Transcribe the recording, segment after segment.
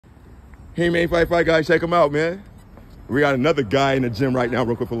Hey, man, fight, guys, check him out, man. We got another guy in the gym right now,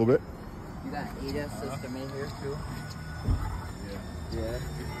 real quick for a little bit. You got ADAS system in here, too? Yeah.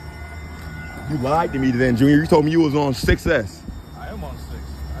 You lied to me then, Junior. You told me you was on 6S. I am on 6.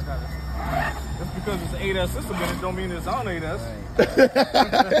 I got it. Just because it's an ADAS system in it don't mean it's on ADAS.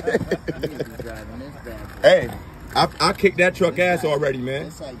 Right. Hey, I kicked that truck ass already, man.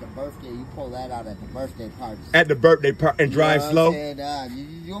 It's like the birthday. You pull that out at the birthday party. At the birthday party and drive slow? You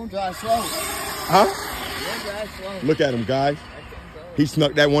don't drive slow. Huh? You don't drive slow. Look at him, guys. He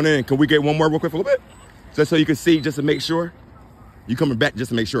snuck that one in. Can we get one more real quick for a little bit? Just so you can see, just to make sure. You coming back just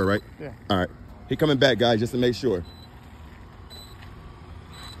to make sure, right? Yeah. All right. He coming back, guys, just to make sure.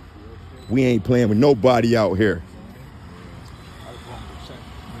 We ain't playing with nobody out here.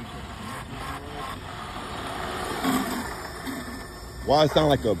 Why it sound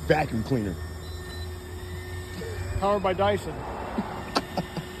like a vacuum cleaner? Powered by Dyson.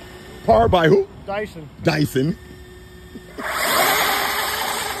 Powered by who? Dyson. Dyson.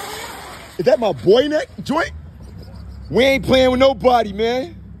 Is that my boy neck joint? We ain't playing with nobody,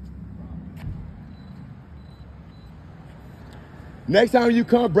 man. Next time you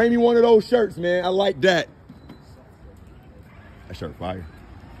come, bring me one of those shirts, man. I like that. That shirt fire.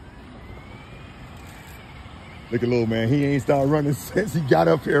 Look at little man. He ain't started running since he got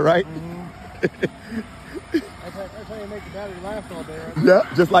up here, right? That's how you make the battery last all day, right? Yeah,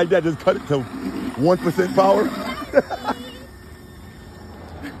 just like that. Just cut it to 1% power.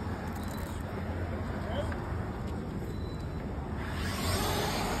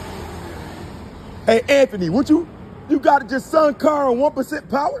 Hey, Anthony, what you got just sun car on 1%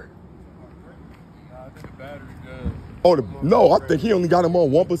 power? I think the battery's good. Oh, no, I think he only got him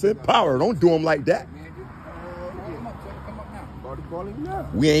on 1% power. Don't do him like that.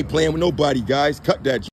 We ain't playing with nobody, guys. Cut that.